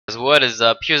what is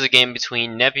up? Here's a game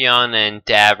between Nepion and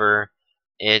Davre.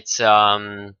 It's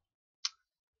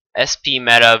SP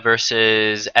meta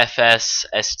versus FS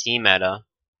ST meta,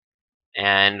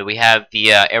 and we have the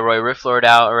Aeroid Riftlord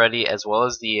out already, as well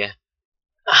as the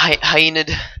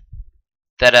Hyenid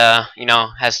that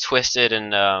has twisted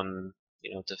and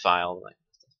defiled.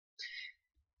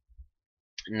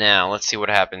 Now let's see what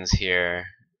happens here.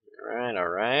 All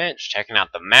right, just checking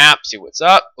out the map, see what's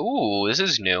up. Ooh, this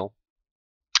is new.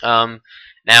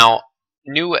 Now,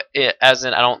 new as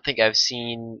in I don't think I've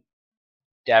seen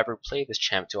Davre play this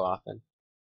champ too often.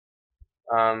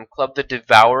 Club the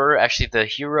Devourer, actually the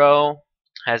hero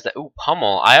has the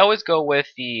Pummel. I always go with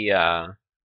the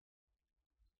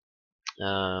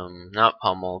not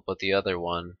Pummel, but the other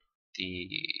one, the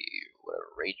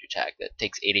Rage Attack that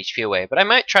takes 8 HP away. But I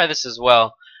might try this as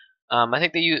well. I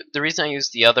think the reason I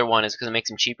use the other one is because it makes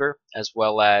them cheaper, as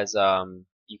well as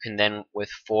you can then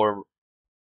with 4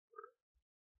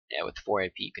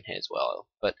 AP you can hit as well.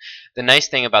 But the nice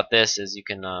thing about this is you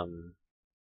can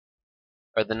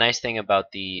or the nice thing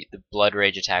about the Blood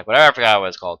Rage attack, whatever, I forgot what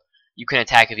it's called, you can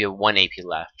attack if you have 1 AP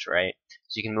left, right?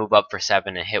 So you can move up for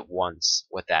 7 and hit once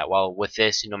with that. While with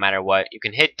this, no matter what, you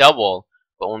can hit double,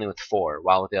 but only with 4.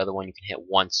 While with the other one, you can hit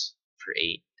once for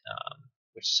 8,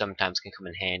 which sometimes can come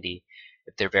in handy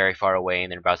if they're very far away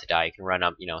and they're about to die. You can run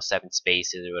up, 7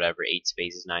 spaces or whatever, 8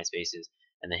 spaces, 9 spaces,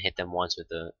 and then hit them once with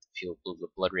the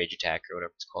Blood Rage attack or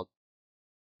whatever it's called.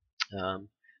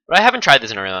 But I haven't tried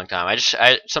this in a really long time.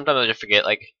 Sometimes I just forget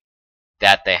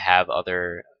that they have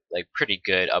other pretty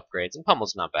good upgrades, and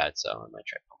Pummel's not bad, so I might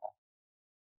try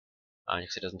Pummel.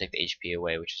 Because it doesn't take the HP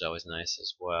away, which is always nice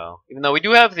as well. Even though we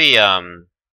do have the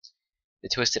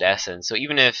Twisted Essence, so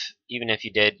even if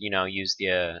you did use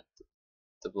the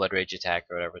Blood Rage attack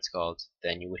or whatever it's called,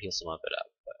 then you would heal some of it up.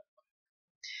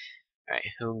 All right,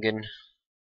 Houngan.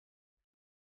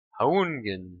 I don't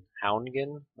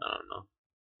know.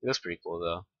 It looks pretty cool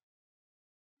though.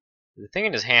 The thing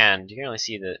in his hand, you can only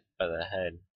see by the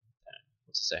head.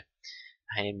 What's it say?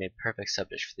 I made perfect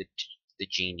subject for the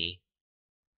genie,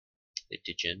 the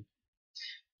Djinn.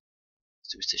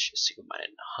 Superstitious, single-minded,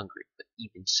 and hungry, but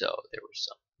even so, there were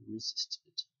some who resisted.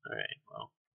 All right,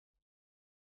 well.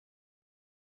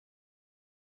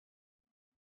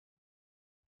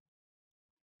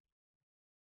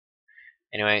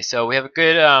 Anyway, so we have a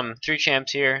good 3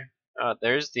 champs here.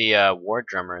 There's the War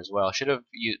Drummer as well. Should have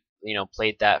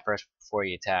played that first before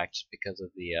he attacked because of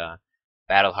the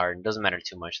Battle Hardened. Doesn't matter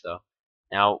too much though.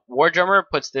 Now War Drummer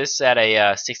puts this at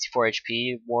a 64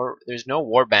 HP. There's no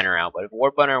War Banner out, but if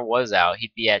War Banner was out,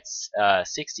 he'd be at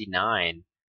 69.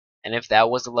 And if that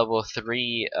was a level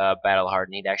 3 Battle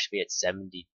Hardened, he'd actually be at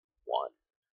 71.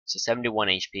 So 71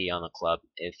 HP on the club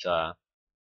if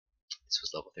this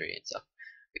was level 3 and stuff.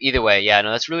 Either way, yeah,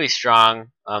 no, that's really strong.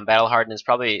 Battle Hardened is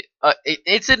probably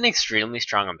it's an extremely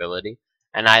strong ability,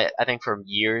 and I think for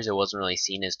years it wasn't really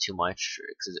seen as too much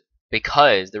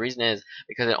because the reason is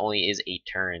because it only is 8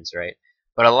 turns, right?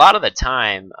 But a lot of the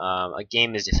time, a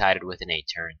game is decided within 8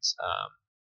 turns,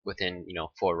 within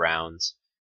 4 rounds.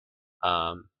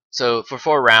 So for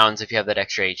 4 rounds, if you have that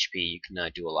extra HP, you can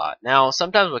do a lot. Now,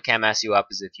 sometimes what can mess you up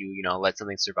is if you let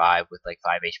something survive with 5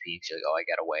 HP, you're like, oh, I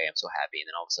got away, I'm so happy, and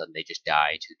then all of a sudden they just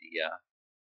die to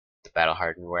the Battle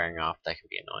Hardened wearing off. That can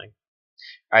be annoying.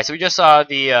 All right, so we just saw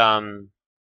the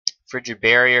Frigid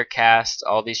Barrier cast.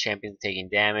 All these champions taking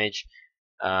damage.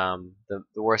 The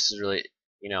worst is really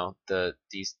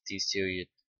these two. You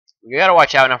gotta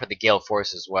watch out now for the Gale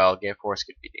Force as well. Gale Force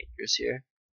could be dangerous here.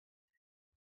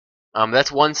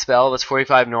 That's one spell. That's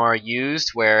 45 Nora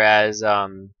used, whereas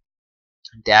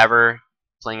Davre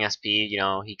playing SP,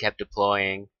 he kept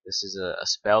deploying. This is a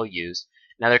spell used.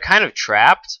 Now they're kind of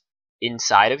trapped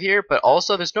inside of here, but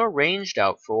also there's no ranged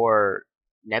out for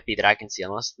Nepi that I can see,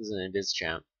 unless there's an Invis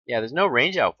champ. Yeah, there's no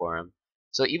range out for him.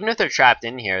 So even if they're trapped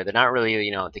in here, they're not really,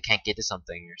 they can't get to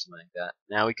something or something like that.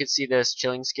 Now we could see this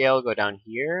chilling scale go down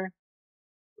here.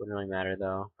 Wouldn't really matter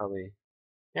though. Probably.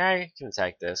 Yeah, you can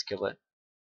attack this, kill it.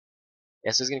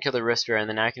 Yeah, so he's gonna kill the Rift Bearer, and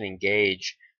then I can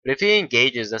engage. But if he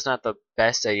engages, that's not the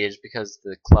best idea, just because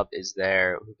the club is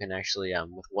there, who can actually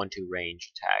with 1/2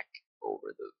 range attack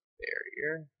over the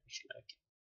barrier.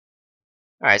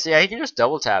 All right, so yeah, he can just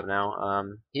double tap now.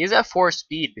 He is at 4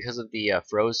 speed because of the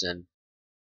frozen.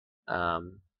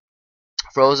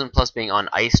 Frozen plus being on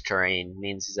ice terrain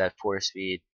means he's at 4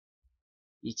 speed.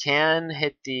 He can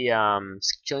hit the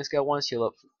chilling scale once, heal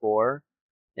up for 4,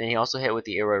 and he also hit with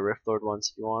the Aeroid Riftlord once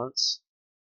if he wants.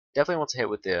 Definitely wants to hit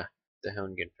with the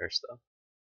Houngan first though.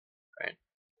 Right.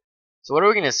 So what are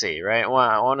we gonna see, right? Well,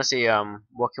 I want to see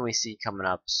what can we see coming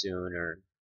up soon, or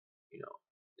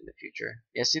in the future.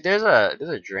 Yeah, see, there's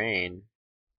a drain.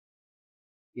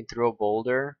 You can throw a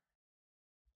boulder.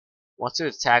 Wants to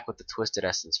attack with the Twisted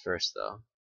Essence first, though.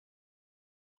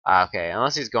 Ah, okay,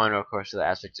 unless he's going, of course, to the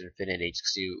Aspect of Infinity,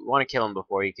 because you want to kill him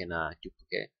before he can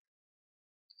duplicate.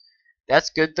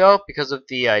 That's good, though, because of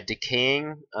the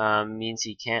decaying means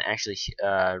he can't actually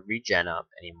regen up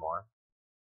anymore.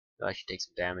 So I should take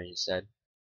some damage instead.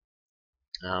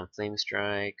 Flame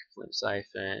Strike, Flame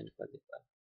Siphon,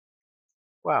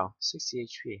 wow, 60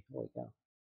 HP. Holy cow.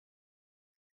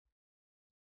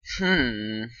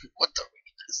 What are we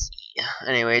gonna see?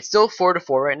 Anyway, it's still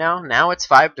 4-4 right now. Now it's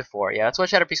 5-4. Yeah, that's what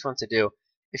Shatterpeaks wants to do.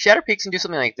 If Shatterpeaks can do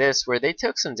something like this, where they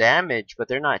took some damage but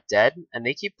they're not dead, and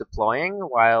they keep deploying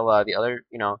while the other,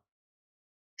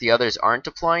 the others aren't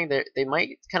deploying, they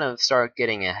might kind of start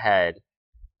getting ahead.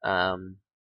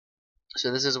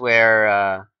 So this is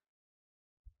where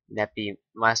Nepi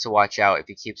has to watch out if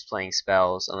he keeps playing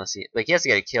spells, unless he has to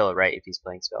get a kill, right, if he's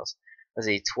playing spells. Let's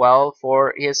see, 12,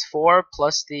 4, he has 4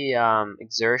 plus the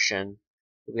exertion.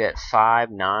 We'll be at 5,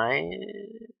 9,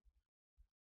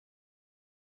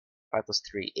 5 plus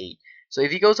 3, 8. So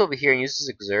if he goes over here and uses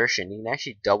exertion, he can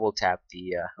actually double tap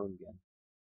the Houngan,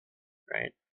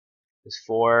 right? There's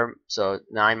 4, so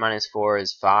 9 minus 4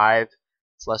 is 5,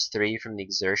 plus 3 from the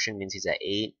exertion means he's at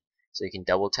 8, so he can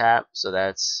double tap, so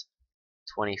that's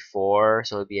 24,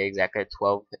 so it would be exactly at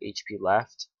 12 HP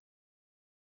left.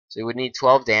 So he would need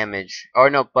 12 damage. Oh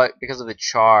no, but because of the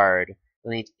Chard,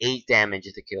 he'll need 8 damage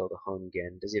to kill the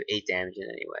Houngan. Does he have 8 damage in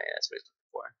anyway? That's what he's looking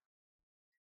for.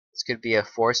 This could be a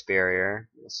Force Barrier.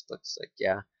 This looks like,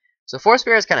 yeah. So Force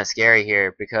Barrier is kind of scary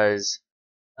here because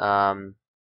a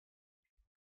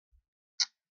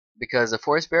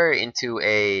Force Barrier into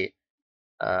a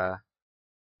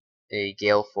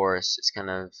Gale Force is kind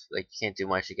of like you can't do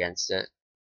much against it.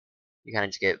 You kind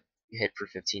of just get hit for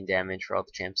 15 damage for all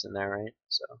the champs in there, right?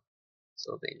 So it's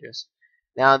a little dangerous.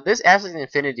 Now this Aspect of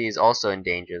Infinity is also in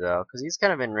danger though, because he's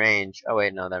kind of in range. Oh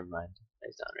wait, no, never mind.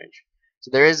 He's not in range.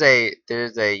 So there is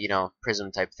a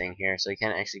prism type thing here, so he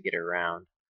can't actually get around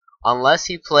unless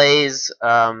he plays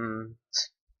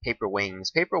Paper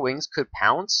Wings. Paper Wings could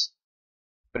pounce,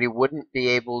 but he wouldn't be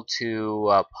able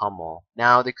to pummel.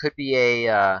 Now there could be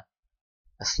a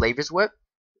Slaver's Whip.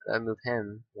 Move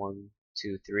him 1,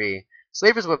 2, 3.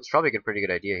 Slaver's Whip is probably a pretty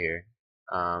good idea here.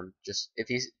 Just if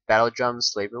he's battle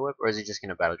drums Slaver Whip, or is he just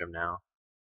gonna battle drum now?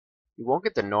 He won't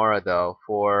get the Nora though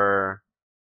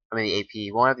the AP.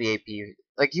 He won't have the AP.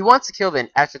 Like he wants to kill the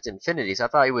Aspect of Infinity, so I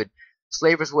thought he would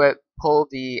Slaver's Whip, pull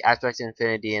the Aspect of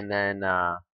Infinity, and then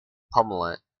pummel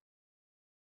it.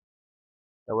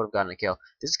 That would have gotten a kill.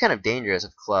 This is kind of dangerous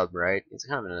of Club, right? He's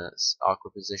kind of in an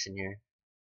awkward position here.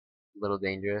 A little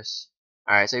dangerous.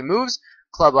 Alright, so he moves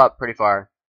Club up pretty far.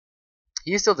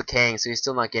 He's still decaying, so he's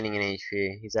still not getting an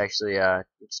HP. He's actually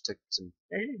just took some.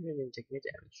 He didn't even take any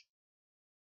damage.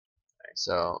 Alright,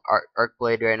 so Arc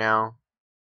Blade right now,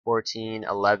 14,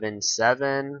 11,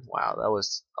 7. Wow, that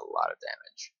was a lot of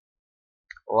damage.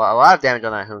 Well, a lot of damage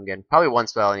on that Houngan. Probably one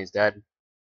spell and he's dead.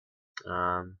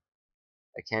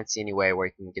 I can't see any way where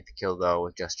he can get the kill though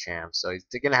with just champs, so he's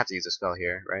gonna have to use a spell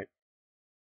here, right?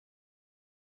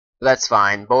 But that's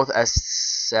fine. Both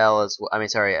SL as well. I mean,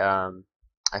 sorry,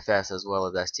 FS as well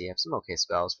as ST have some okay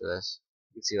spells for this.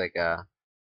 You can see like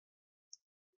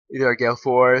either a Gale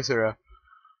Force or a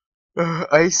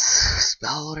Ice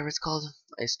spell, whatever it's called,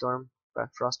 Ice Storm,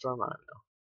 Frost Storm. I don't know.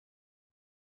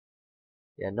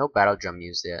 Yeah, no battle drum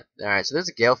used yet. All right, so there's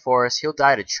a Gale Force. He'll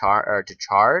die to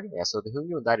Chard. Yeah, so the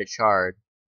Houngan will die to Chard.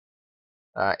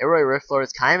 Iroi Riftlord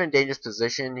is kind of in a dangerous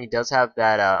position. He does have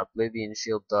that Oblivion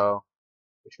Shield though,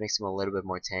 which makes him a little bit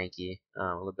more tanky,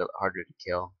 a little bit harder to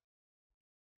kill.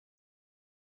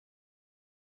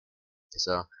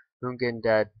 So Houngan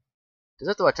dead. Does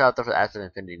have to watch out though for the Aspect of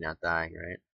Infinity not dying,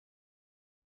 right?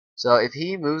 So if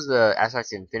he moves the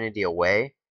Aspect of Infinity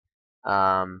away,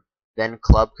 then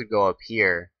Club could go up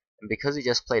here. And because he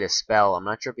just played a spell, I'm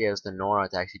not sure if he has the Nora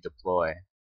to actually deploy.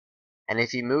 And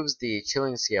if he moves the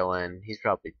Chilling Scale in, he's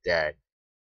probably dead.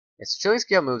 If so Chilling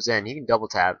Scale moves in, he can double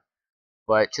tap,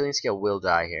 but Chilling Scale will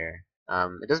die here.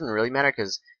 It doesn't really matter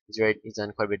because he's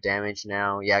done quite a bit of damage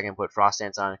now. Yeah, I can put Frost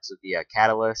Dance on because of the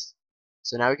Catalyst.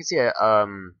 So now we can see a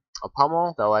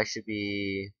pummel. That'll actually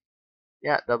be,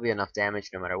 yeah, that'll be enough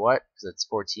damage no matter what because it's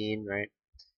 14, right?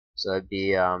 So that'd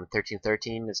be 13,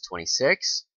 13 is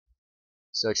 26.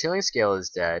 So Chilling Scale is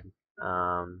dead.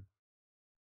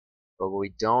 But what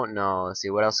we don't know, let's see,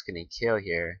 what else can he kill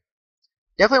here?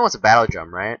 Definitely wants a battle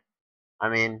drum, right? I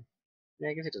mean, yeah,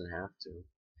 I guess he doesn't have to.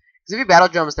 Because if he battle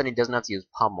drums, then he doesn't have to use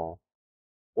pummel.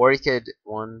 Or he could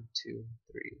 1, 2,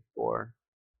 3, 4.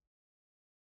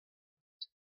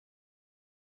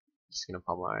 Just gonna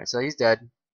pummel. Alright, so he's dead.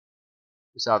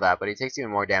 We saw that, but he takes even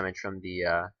more damage from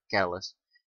the catalyst.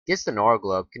 Gets the Nora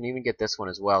Globe, can even get this one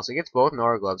as well. So he gets both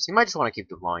Nora Globes. He might just want to keep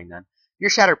deploying then. Your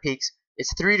Shatter Peaks,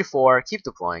 it's 3 to 4. Keep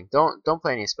deploying. Don't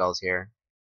play any spells here.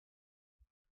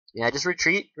 Yeah, just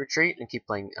retreat, and keep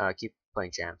playing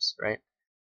champs, right?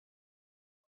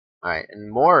 Alright,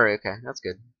 and more, okay, that's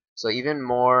good. So even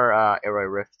more arrow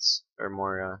rifts, or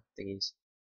more thingies.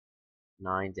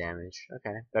 9 damage.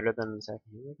 Okay, better than the second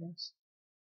heal, I guess.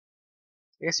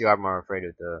 I guess you are more afraid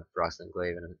of the Frost and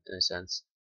Glaive in a sense.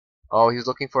 Oh, he was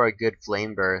looking for a good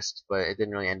flame burst, but it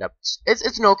didn't really end up.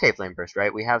 It's an okay flame burst,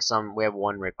 right? We have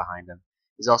one right behind him.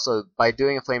 He's also, by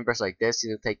doing a flame burst like this,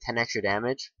 he'll take 10 extra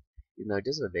damage, even though it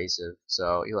does evasive,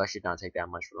 so he'll actually not take that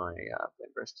much from my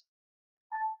flame burst.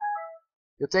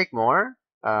 He'll take more.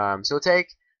 So he'll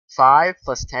take 5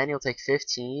 plus 10. He'll take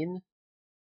 15.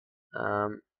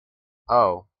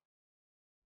 Oh.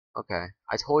 Okay.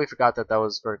 I totally forgot that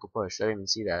was vertical push. I didn't even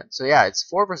see that. So yeah, it's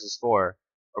 4 versus 4.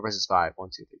 Or versus 5. 1,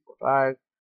 2, 3, 4, 5.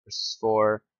 Versus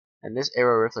 4. And this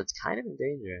arrow riflet's kind of in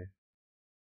danger.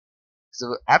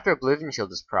 So after Oblivion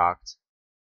Shield is procced,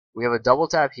 we have a double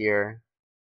tap here.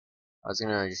 I was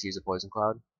gonna just use a Poison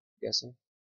Cloud, I'm guessing.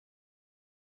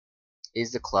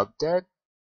 Is the club dead?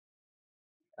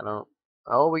 I don't.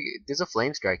 Oh, there's a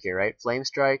Flame Strike here, right? Flame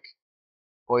Strike,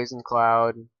 Poison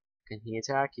Cloud. Can he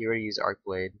attack? He already used Arc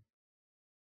Blade.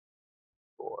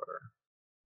 4.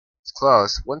 It's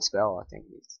close. One spell, I think,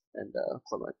 and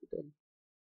club might be dead.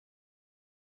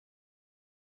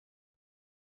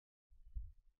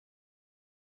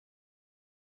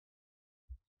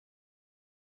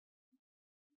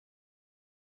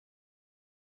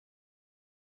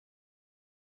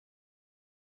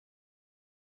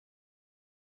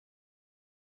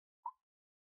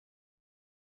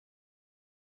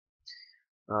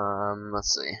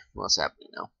 Let's see what's happening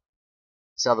now.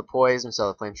 Sell the poison,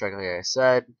 sell the flame strike, like I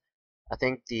said. I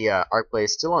think the arc blade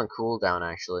is still on cooldown,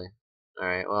 actually.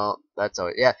 Alright, well, that's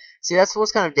always, yeah. See, that's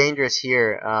what's kind of dangerous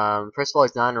here. First of all,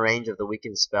 he's not in range of the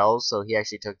weakened spells, so he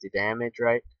actually took the damage,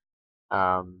 right?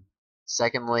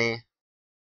 Secondly,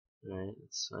 alright,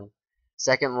 that's fine.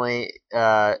 Secondly,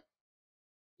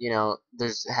 you know,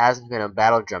 hasn't been a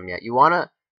battle drum yet. You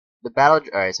wanna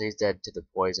alright, so he's dead to the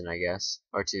poison, I guess,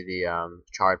 or to the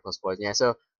charred plus poison. Yeah,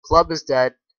 so club is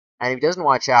dead, and if he doesn't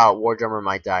watch out, War Drummer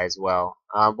might die as well.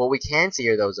 What we can see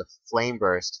here though is a flame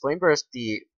burst. Flame burst,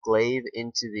 the glaive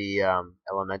into the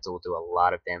elemental will do a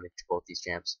lot of damage to both these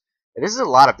champs. And this is a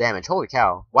lot of damage. Holy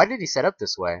cow! Why did he set up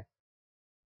this way?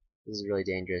 This is really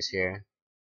dangerous here.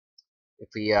 If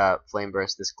we flame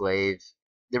burst this glaive,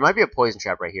 there might be a poison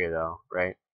trap right here though,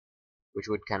 right? Which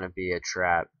would kind of be a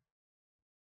trap.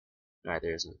 Alright,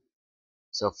 there isn't.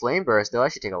 So Flame Burst, they'll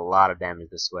actually take a lot of damage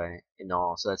this way in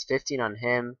all. So that's 15 on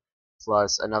him,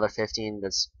 plus another 15,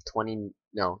 that's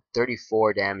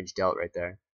 34 damage dealt right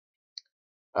there.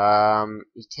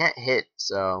 He can't hit,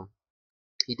 so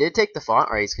he did take the font,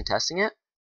 or he's contesting it.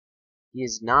 He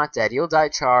is not dead. He'll die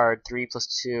charred, 3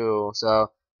 plus 2,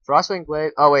 so Frostwing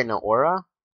Blade, oh wait, no, Aura?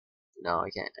 No, I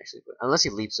can't actually, unless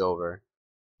he leaps over.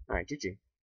 Alright, GG.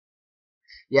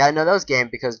 Yeah, no, that was game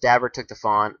because Davre took the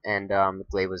font and the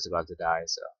Glaive was about to die,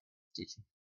 so GG.